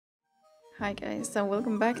Hi guys, and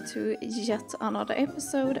welcome back to yet another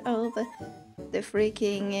episode of the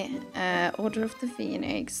freaking Order of the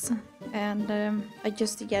Phoenix. And I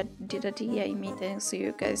just did a DA meeting, so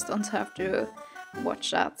you guys don't have to watch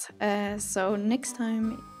that. So next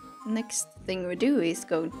thing we do is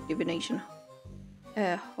go to divination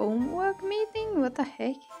homework meeting. What the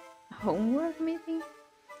heck? Homework meeting?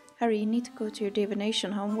 Harry, you need to go to your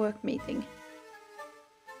divination homework meeting.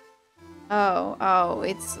 Oh,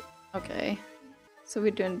 it's okay. So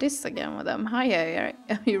we're doing this again with them. Hi, are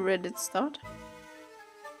you ready to start?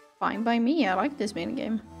 Fine by me, I like this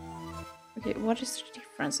minigame. Okay, what is the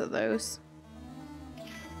difference of those?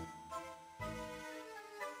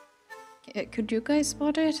 Could you guys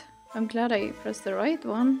spot it? I'm glad I pressed the right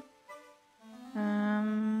one.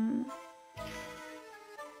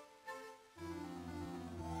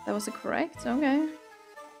 That was correct, okay.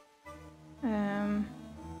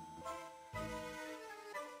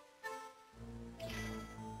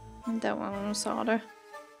 That one was harder.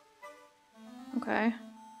 Okay.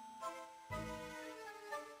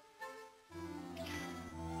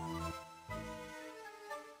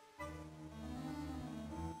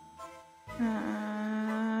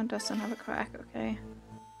 Doesn't have a crack, okay.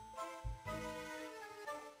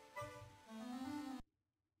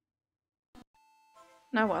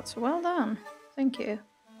 Now what? Well done. Thank you.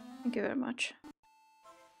 Thank you very much.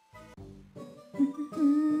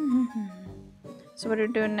 So what are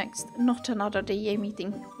we doing next? Not another DA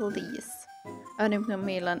meeting, please. Earning the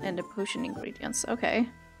meal and the potion ingredients. Okay.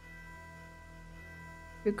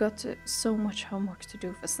 We've got so much homework to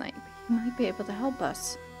do for Snape. He might be able to help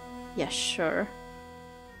us. Yeah, sure.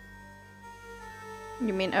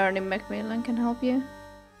 You mean Ernie Macmillan can help you?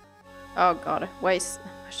 Oh god, why is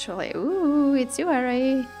actually? Ooh, it's you,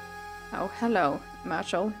 Harry. Oh, hello,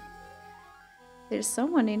 Marshall. There's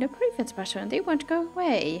someone in the prefect's battle and they won't go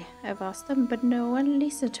away. I've asked them, but no one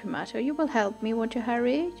listened to Marshall. You will help me, won't you,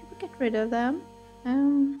 Harry? You will get rid of them.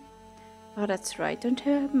 Oh, that's right. Don't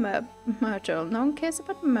have Myrtle. No one cares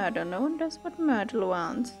about Myrtle. No one does what Myrtle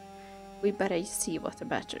wants. We better see what the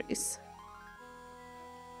matter is.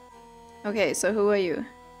 Okay, so who are you?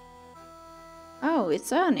 Oh,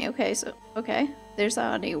 it's Ernie. Okay, there's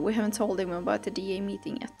Ernie. We haven't told him about the DA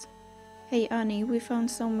meeting yet. Hey Ernie, we found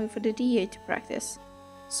somewhere for the DA to practice.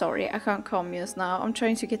 Sorry, I can't come just now. I'm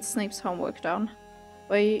trying to get Snape's homework done.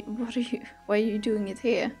 Why are you doing it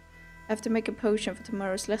here? I have to make a potion for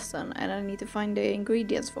tomorrow's lesson and I need to find the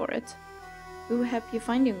ingredients for it. We will help you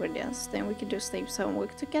find the ingredients, then we can do Snape's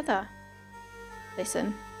homework together.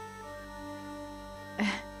 Listen,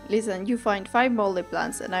 you find 5 moldy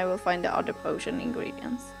plants and I will find the other potion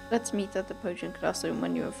ingredients. Let's meet at the potion classroom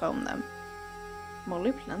when you have found them.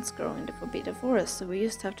 Molly plants grow in the Forbidden Forest, so we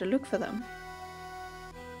just have to look for them.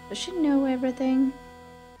 Does she know everything?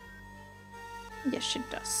 Yes, she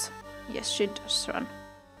does. Yes, she does, Ron.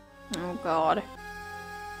 Oh god.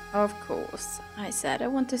 Of course. I said I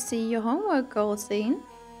want to see your homework, Goldstein.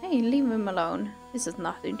 Hey, leave him alone. This has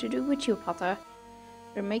nothing to do with you, Potter.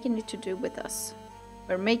 We're making it to do with us.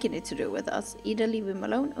 Either leave him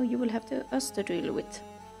alone or you will have us to deal with.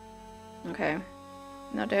 Okay.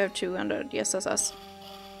 Now they have 200 just as us.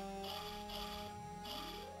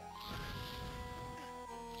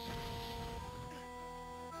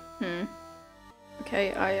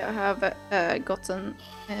 Okay, I have gotten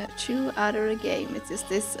 2 out of the game. It is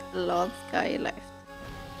this last guy left.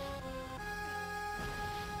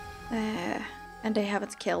 And they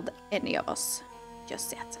haven't killed any of us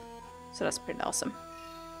just yet. So that's pretty awesome.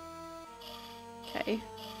 Okay.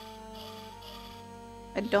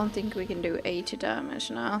 I don't think we can do 80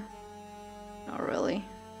 damage now. Not really.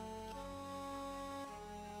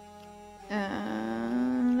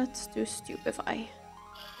 Let's do Stupefy.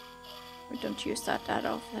 We don't use that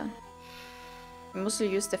often. We mostly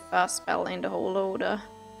use the fast spell in the whole order.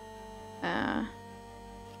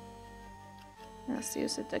 Let's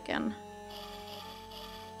use it again.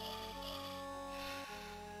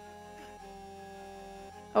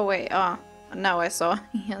 Oh wait, now I saw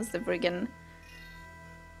he has the friggin'...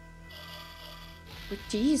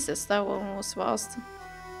 Jesus, that one was fast.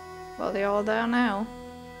 Well, they're all there now.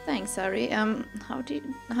 Thanks, Harry. How do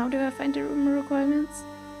I find the room requirements?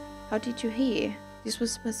 How did you hear? This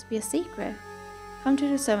was supposed to be a secret. Come to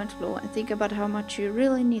the 7th floor and think about how much you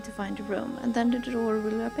really need to find the room, and then the door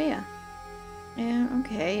will appear.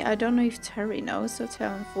 Okay, I don't know if Terry knows, so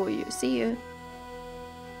tell him for you. See you.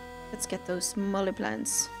 Let's get those molly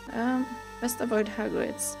plants. Best avoid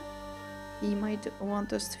Hagrid's. He might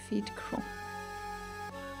want us to feed Kronk.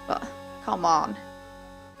 But come on.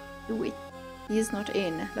 Do it. He is not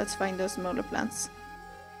in. Let's find those molly plants.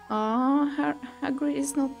 Oh, Hagrid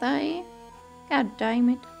is not there. God damn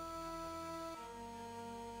it.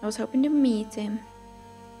 I was hoping to meet him.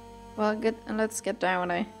 Well, let's get down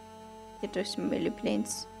and get those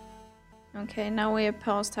milliplanes. Okay, now we are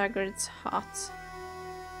past Hagrid's hut.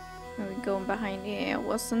 And we're going behind here.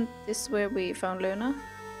 Wasn't this where we found Luna?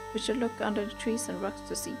 We should look under the trees and rocks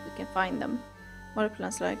to see if we can find them. What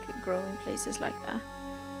plants like grow in places like that?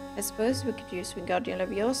 I suppose we could use Wingardium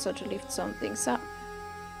Leviosa to lift some things up.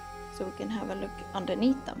 So we can have a look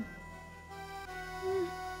underneath them.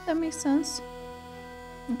 That makes sense.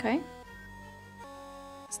 Okay.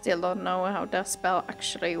 Still don't know how that spell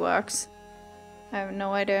actually works. I have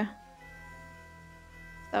no idea.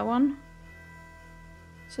 That one?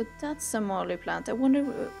 So that's a molly plant. I wonder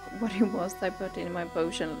what it was I put in my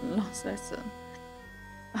potion last lesson.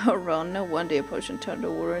 Oh Ron, no wonder your potion turned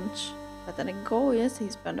orange. But then again, Goyes,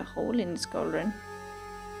 he's burned a hole in his cauldron.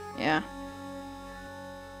 Yeah.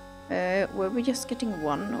 Were we just getting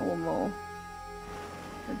one or more?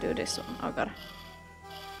 We'll do this one. Oh god.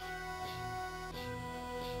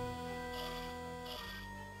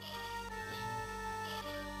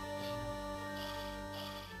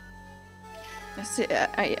 See,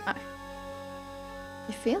 it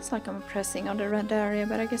feels like I'm pressing on the red area,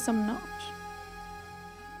 but I guess I'm not.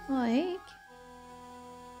 Like...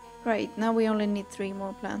 Great, now we only need 3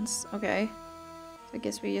 more plants. Okay. So I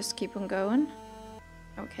guess we just keep on going.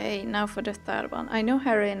 Okay, now for the third one. I know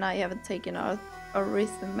Harry and I haven't taken our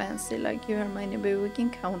arithmancy like you, Hermione, but we can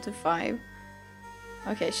count to 5.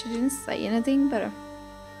 Okay, she didn't say anything, but...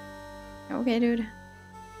 Okay, dude.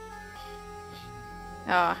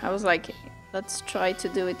 Ah, I was like... Let's try to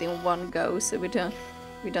do it in one go, so we don't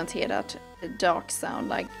hear that dark sound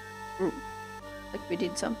like we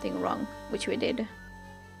did something wrong, which we did.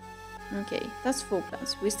 Okay, that's 4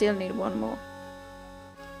 plants. We still need 1 more.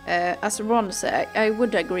 As Ron said, I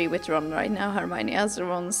would agree with Ron right now, Hermione. As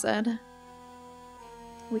Ron said,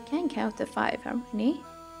 we can count to 5, Hermione.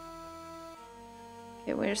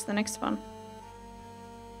 Okay, where's the next one?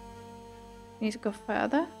 We need to go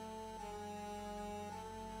further.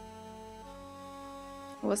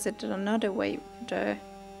 Was it another way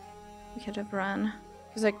we could have ran?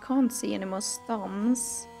 Because I can't see any more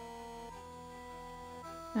stumps.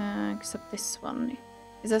 Except this one.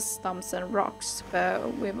 It says stumps and rocks,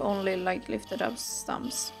 but we've only like lifted up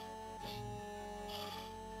stumps.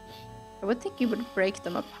 I would think you would break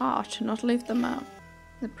them apart, not lift them up.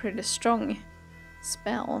 It's a pretty strong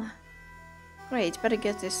spell. Great, better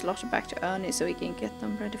get this lot back to Ernie so we can get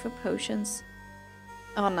them ready for potions.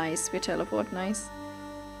 Oh nice, we teleport, nice.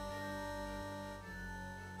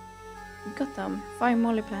 We got them. 5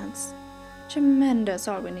 molly plants. Tremendous.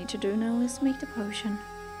 All we need to do now is make the potion.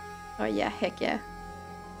 Oh yeah, heck yeah.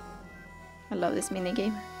 I love this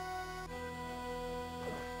minigame.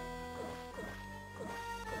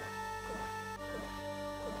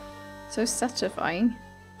 So satisfying.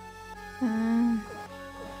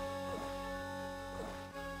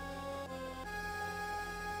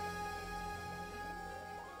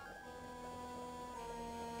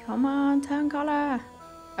 Come on, town collar.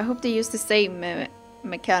 I hope they use the same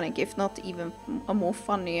mechanic, if not even a more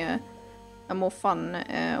fun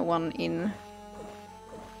one in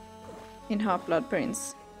Half-Blood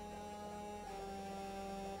Prince.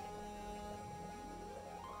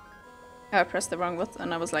 I pressed the wrong button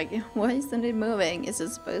and I was like, why isn't it moving? Is it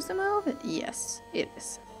supposed to move? Yes, it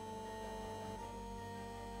is.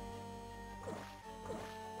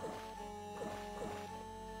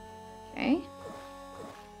 Okay.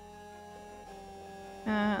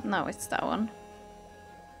 Now it's that one.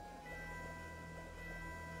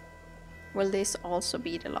 Will this also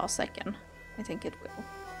be the last second? I think it will.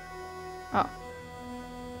 Oh.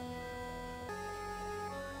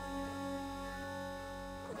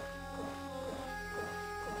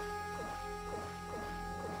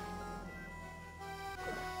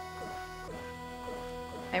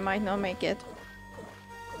 I might not make it.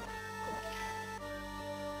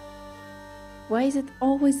 Why is it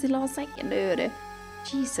always the last second, dude?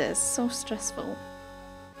 Jesus, so stressful.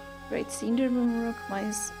 Great, seeing the room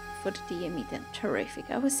requires for the DM meeting. Terrific,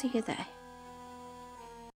 I will see you there.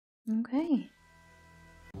 Okay.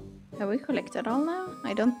 Have we collected all now?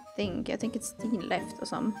 I don't think. I think it's 10 left or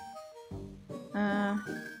some. Okay,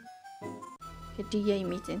 DA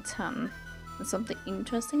meeting 10. Did something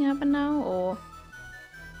interesting happen now, or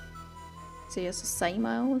is it just the same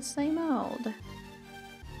old, same old?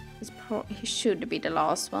 He should be the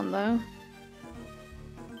last one though.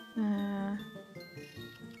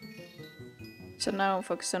 So now I'm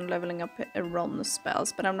focused on leveling up Ron's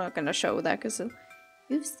spells, but I'm not gonna show that because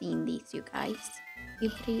you've seen these, you guys.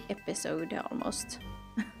 Every episode almost.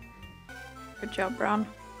 Good job, Ron.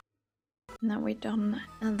 Now we're done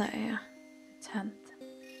in the tent.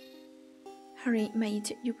 Harry,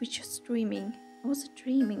 mate, you were just dreaming. I wasn't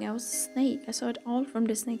dreaming, I was a snake. I saw it all from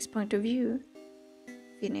the snake's point of view.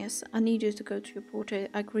 Phineas, I need you to go to report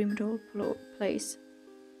at Grimmauld Place.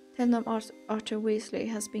 Tell them Arthur Weasley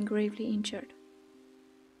has been gravely injured.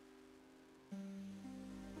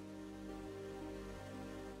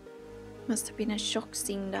 Must have been a shock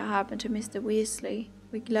seeing that happen to Mr. Weasley.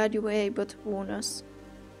 We're glad you were able to warn us.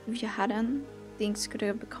 If you hadn't, things could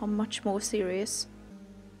have become much more serious.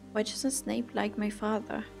 Why doesn't Snape like my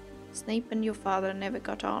father? Snape and your father never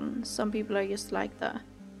got on. Some people are just like that.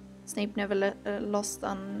 Snape never lost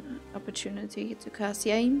an opportunity to curse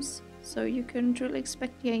James, so you couldn't really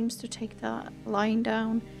expect James to take that line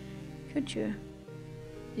down, could you?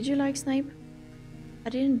 Did you like Snape? I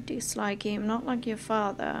didn't dislike him, not like your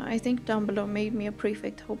father. I think Dumbledore made me a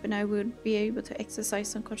prefect hoping I would be able to exercise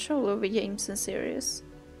some control over James and Sirius.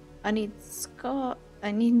 I need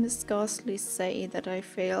scarcely say that I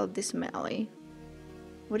failed dismally.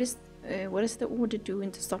 What is the Order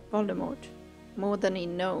doing to stop Voldemort? More than he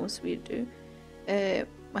knows we do.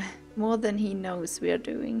 More than he knows we are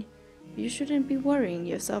doing. You shouldn't be worrying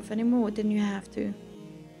yourself any more than you have to.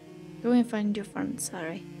 Go and find your friends,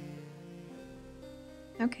 Harry.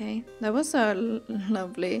 Okay, that was a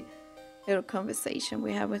lovely little conversation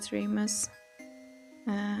we had with Remus.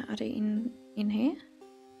 Are they in here?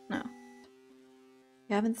 No.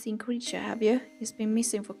 You haven't seen Creature, have you? He's been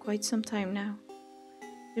missing for quite some time now.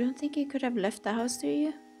 You don't think he could have left the house, do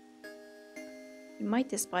you? He might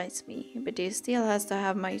despise me, but he still has to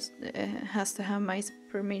have my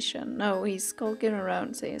permission. No, he's skulking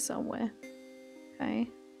around here somewhere. Okay.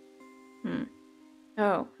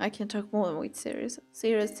 Oh, I can talk more with Sirius.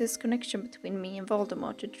 Sirius, this connection between me and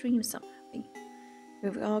Voldemort, the dreams I'm having.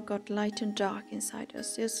 We've all got light and dark inside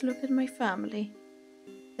us. Just look at my family.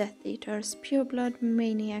 Death Eaters, pure blood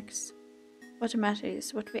maniacs. What matters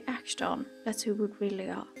is what we act on. That's who we really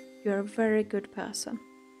are. You're a very good person.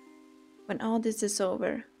 When all this is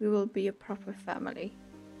over, we will be a proper family.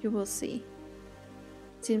 You will see.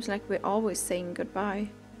 It seems like we're always saying goodbye.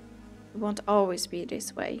 It won't always be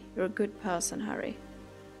this way. You're a good person, Harry.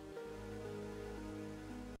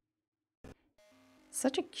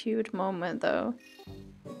 Such a cute moment, though.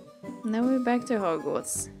 Now we're back to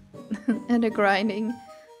Hogwarts. And the grinding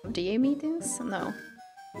of DA meetings? No.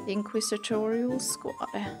 The Inquisitorial Squad.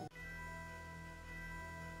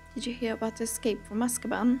 Did you hear about the escape from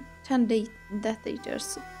Azkaban? 10 Death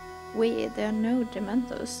Eaters. Weird, there are no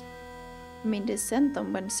Dementors. I mean, they sent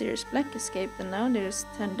them when Sirius Black escaped, and now there's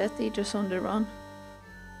 10 Death Eaters on the run.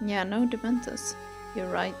 Yeah, no Dementors. You're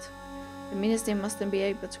right. The Ministry mustn't be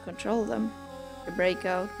able to control them. They break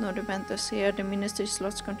out, no Dementors here, the Ministry's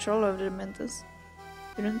lost control of the Dementors.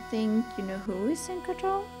 You don't think you know who is in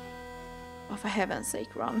control? Oh, for heaven's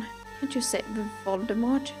sake, Ron. Can't you say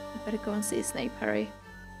Voldemort? You better go and see Snape, Harry.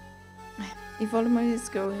 If Voldemort is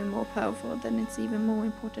growing more powerful, then it's even more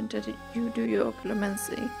important that you do your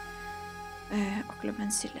occlumency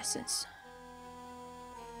lessons.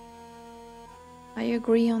 I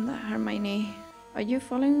agree on that, Hermione. Are you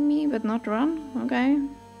following me but not Ron? Okay.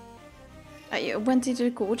 I went into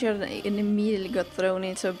the courtyard and immediately got thrown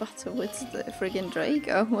into a battle with the friggin'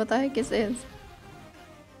 Draco. What the heck is this?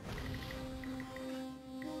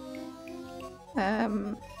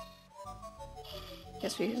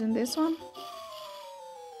 Guess we're using this one.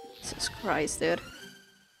 Jesus Christ, dude.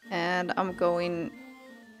 And I'm going...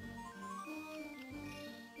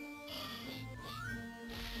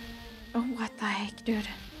 Oh, what the heck, dude?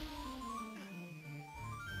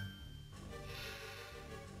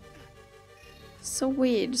 So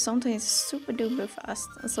weird. Sometimes it's super duper fast,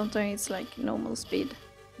 and sometimes it's like normal speed.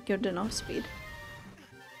 Good enough speed.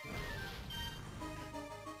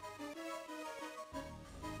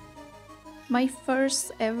 My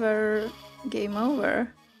first ever game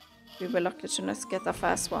over. We were lucky to not get a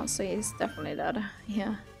fast one, so he's definitely dead.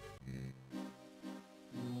 Yeah.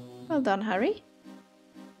 Well done, Harry.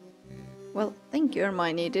 Well, thank you,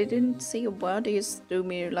 Hermione. They didn't say a word. They just threw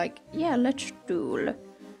me like, yeah, let's duel.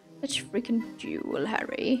 Let's freaking duel,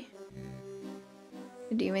 Harry.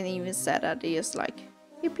 They didn't even say that. They just like,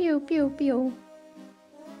 pew pew pew pew.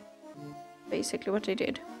 Basically what they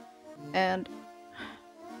did. And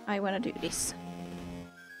I wanna do this.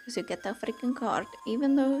 Because you get a freaking card.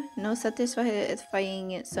 Even though no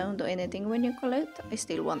satisfying sound or anything when you collect, I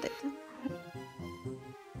still want it.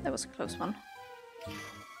 That was a close one.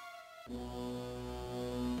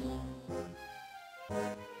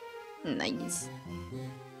 Nice.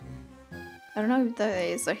 I don't know if that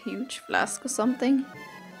is a huge flask or something.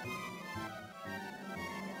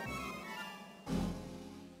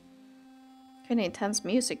 Kind of intense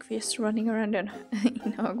music for just running around in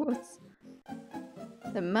Hogwarts.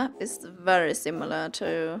 The map is very similar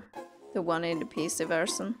to the one in the PC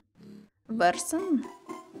version.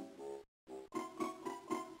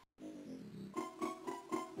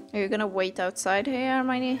 Are you gonna wait outside here,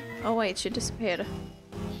 Hermione? Oh wait, she disappeared.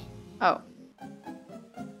 Oh.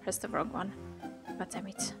 Press the wrong one. God damn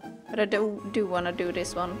it. But I do want to do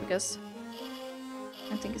this one because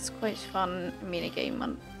I think it's quite fun minigame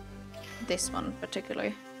on this one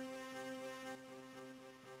particularly.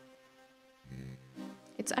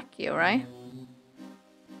 It's Accio, right?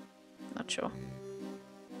 Not sure.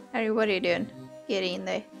 Harry, what are you doing? Get in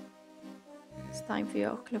there. It's time for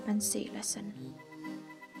your Club and C lesson.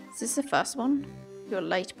 Is this the first one? You're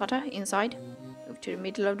late, Potter. Inside. Move to the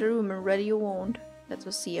middle of the room and ready your wand. Let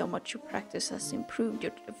us see how much your practice has improved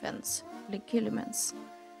your defense. Legilimens.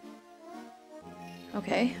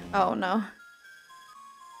 Okay. Oh no.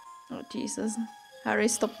 Oh Jesus. Harry,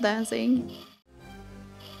 stop dancing.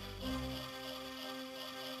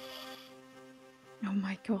 Oh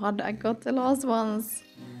my god, I got the last ones.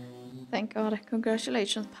 Thank god.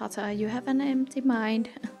 Congratulations, Potter. You have an empty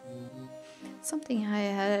mind. Something I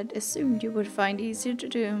had assumed you would find easier to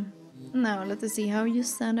do. Now let us see how you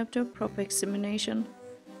stand up to a proper examination.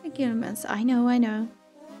 Legilimens, I know.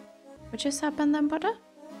 What just happened then, Potter?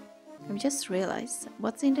 I've just realized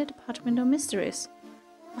what's in the Department of Mysteries.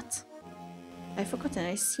 What? I've forgotten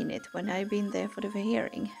I've seen it when I've been there for the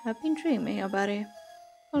hearing. I've been dreaming about it.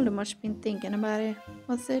 Voldemort's been thinking about it.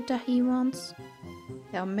 What's it that he wants?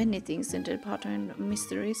 There are many things in the Department of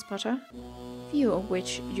Mysteries, Potter. Few of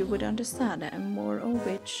which you would understand and more of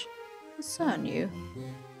which concern you.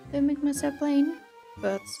 Do I make myself plain?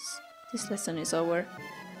 But this lesson is over.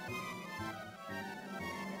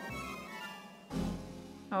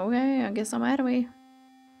 Okay, I guess I'm out of way.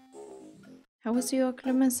 How was your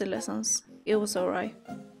clemency lessons? It was alright.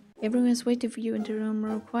 Everyone's waiting for you in the room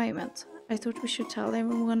requirement. I thought we should tell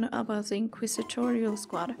everyone about the Inquisitorial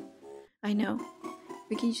Squad. I know.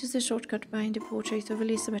 We can use the shortcut behind the portrait of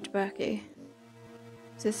Elizabeth Berkey.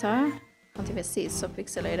 Is this her? Can't even see, it's so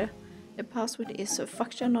pixelated. The password is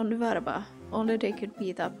facta non verba. Only they could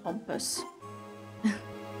be that pompous.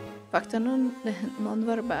 Facta non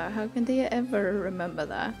verba. How can they ever remember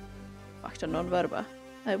that? Facta non verba.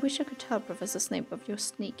 I wish I could tell Professor Snape of your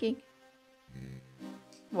sneaking.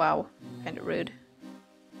 Wow, kinda rude.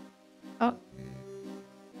 Oh.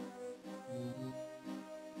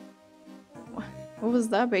 What was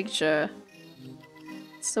that picture?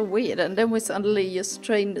 It's so weird, and then we suddenly just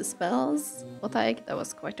trained the spells. What the heck? That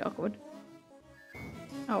was quite awkward.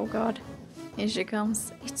 Oh god. Here she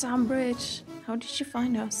comes. It's Umbridge. How did she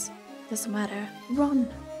find us? Doesn't matter. Run!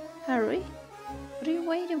 Harry? What are you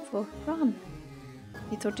waiting for? Run!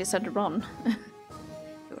 He thought he said run.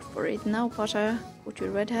 Go for it now, Potter. Put you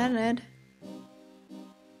red-handed.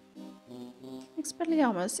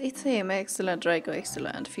 Expelliarmus, it's him. Excellent, Draco,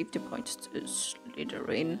 excellent. 50 points to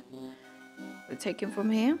Slytherin. We'll take him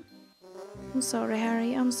from here. I'm sorry,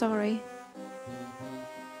 Harry, I'm sorry.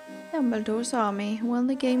 Dumbledore saw me. When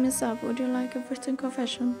the game is up, would you like a written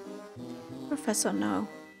confession? Professor, no.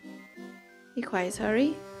 Be quiet,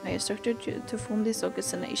 Harry. I instructed you to form this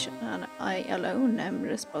organization, and I alone am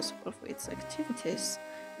responsible for its activities.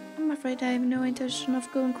 I'm afraid I have no intention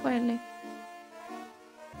of going quietly.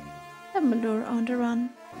 Dumbledore on the run.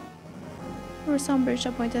 Or Umbridge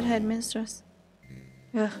appointed headmistress.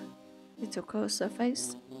 Ugh, it took her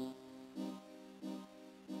face.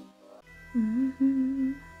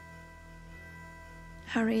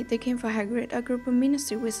 Harry, they came for Hagrid, a group of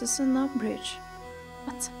Ministry wizards in Umbridge.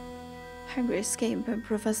 What? Hagrid escaped, but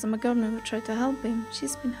Professor McGonagall tried to help him.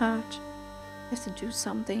 She's been hurt. We have to do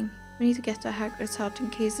something. We need to get to Hagrid's hut in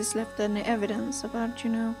case he's left any evidence about,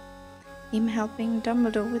 him helping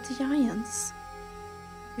Dumbledore with the giants.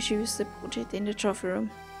 We should use the portrait in the trophy room.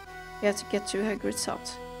 We have to get to Hagrid's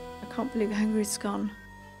hut. I can't believe Hagrid's gone.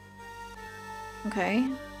 Okay.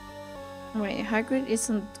 Wait, Hagrid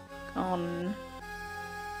isn't gone.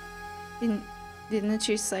 Didn't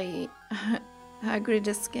you say Hagrid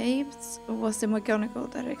escaped? Or was it McGonagall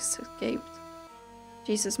that escaped?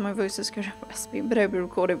 Jesus, my voice is kind of raspy, but I've been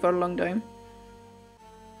recording for a long time.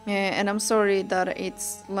 And I'm sorry that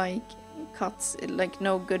it's like cuts, like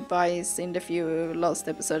no goodbyes in the few last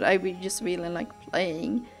episode. I was just feeling like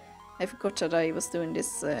playing. I forgot that I was doing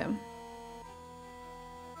this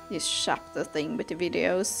chapter thing with the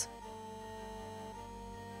videos.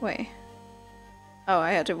 Wait. Oh,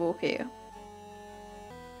 I had to walk here.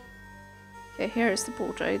 Okay, here is the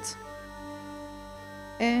portrait.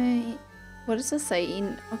 What does it say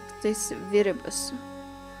in Octis Viribus?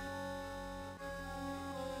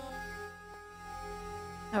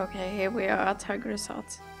 Okay, here we are at Hagrid's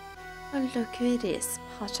hut. Oh, look who it is,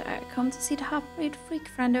 Potter. Come to see the half-breed freak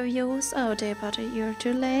friend of yours. Oh dear, Potter, you're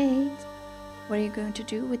too late. What are you going to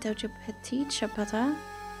do without your pet teacher, Potter?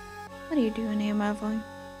 What are you doing here, Malfoy?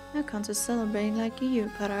 I come to celebrate like you,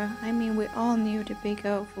 Potter. I mean, we all knew the big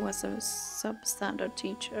oaf was a substandard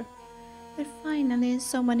teacher. But finally,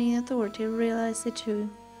 someone in authority realized it too.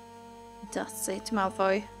 That's it,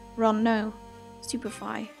 Malfoy. Ron, no.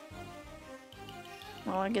 Stupefy.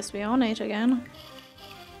 Well, I guess we're on it again.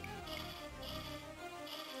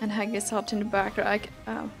 And Hagrid's hut in the back.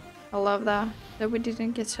 I love that we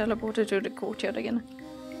didn't get teleported to the courtyard again.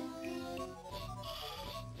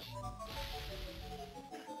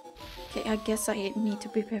 Okay, I guess I need to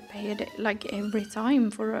be prepared like every time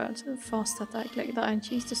for a fast attack like that.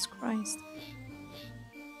 Jesus Christ.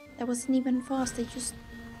 That wasn't even fast, it just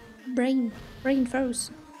brain froze.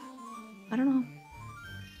 I don't know.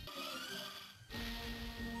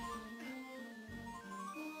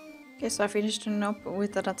 Okay, so I finished up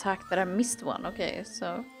with an attack that I missed one. Okay,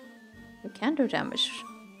 so you can do damage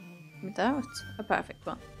without a perfect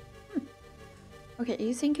one. Okay,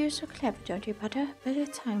 you think you're so clever, don't you, Potter? By the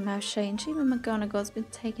time I've changed, even McGonagall's been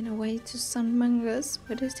taken away to some mongers.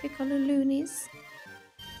 What do they call the loonies?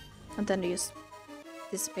 And then they just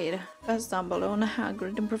disappeared. First Dumbledore and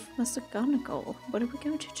Hagrid and Professor McGonagall. What are we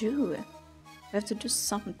going to do? We have to do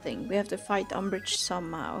something. We have to fight Umbridge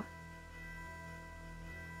somehow.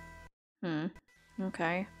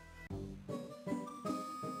 Okay.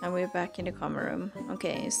 And we're back in the common room.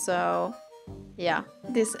 Okay, so yeah,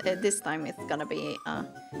 this time it's gonna be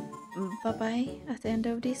bye-bye at the end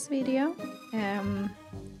of this video.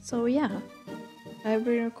 So yeah, I've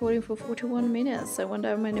been recording for 41 minutes. I wonder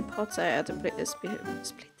how many parts I had to split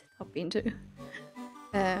it up into.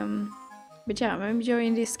 But yeah, I'm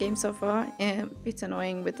enjoying this game so far. A bit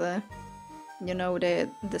annoying with the, you know, the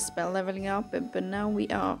spell leveling up, but now we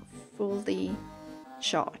are fully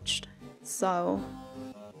charged, so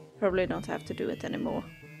probably don't have to do it anymore.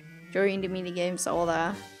 During the mini games, all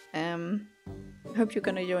that. Hope you're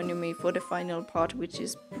gonna join me for the final part, which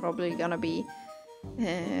is probably gonna be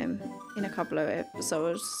in a couple of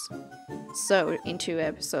episodes. So in 2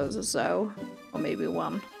 episodes or so, or maybe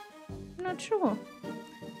 1. I'm not sure.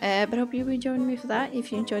 But hope you will join me for that.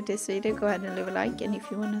 If you enjoyed this video, go ahead and leave a like. And if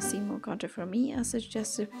you want to see more content from me, I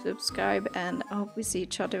suggest to subscribe. And I hope we see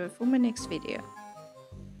each other for my next video.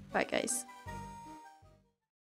 Bye guys.